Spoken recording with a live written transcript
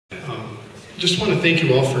just want to thank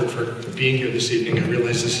you all for being here this evening. I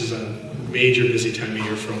realize this is a major busy time of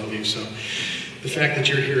year for all of you, so the fact that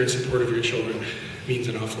you're here in support of your children means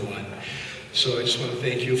an awful lot. So I just want to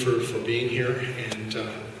thank you for being here. And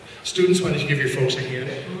students, why don't you give your folks a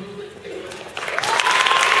hand?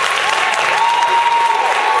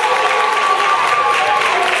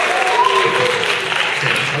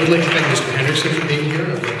 I would like to thank Mr. Henderson for being here.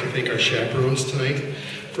 I would like to thank our chaperones tonight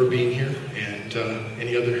for being here, and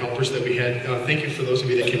any other helpers that we had. Thank you for those of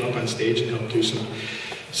you that came up on stage and helped do some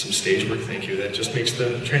stage work. Thank you. That just makes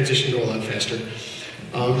the transition go a lot faster.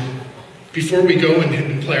 Before we go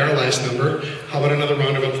and play our last number, how about another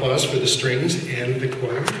round of applause for the strings and the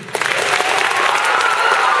choir?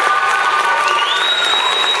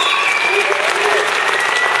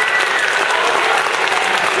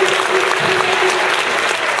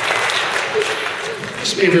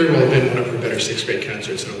 This may very well have been one of our better sixth grade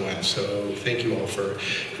concerts in a while, so thank you all for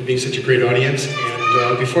being such a great audience.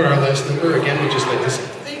 And before our last number, again, we'd just like to say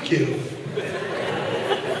thank you.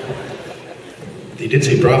 They did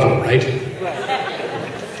say bravo, right?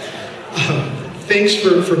 Thanks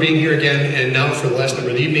for being here again, and now for the last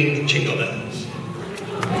number of the evening, Jingle Bells.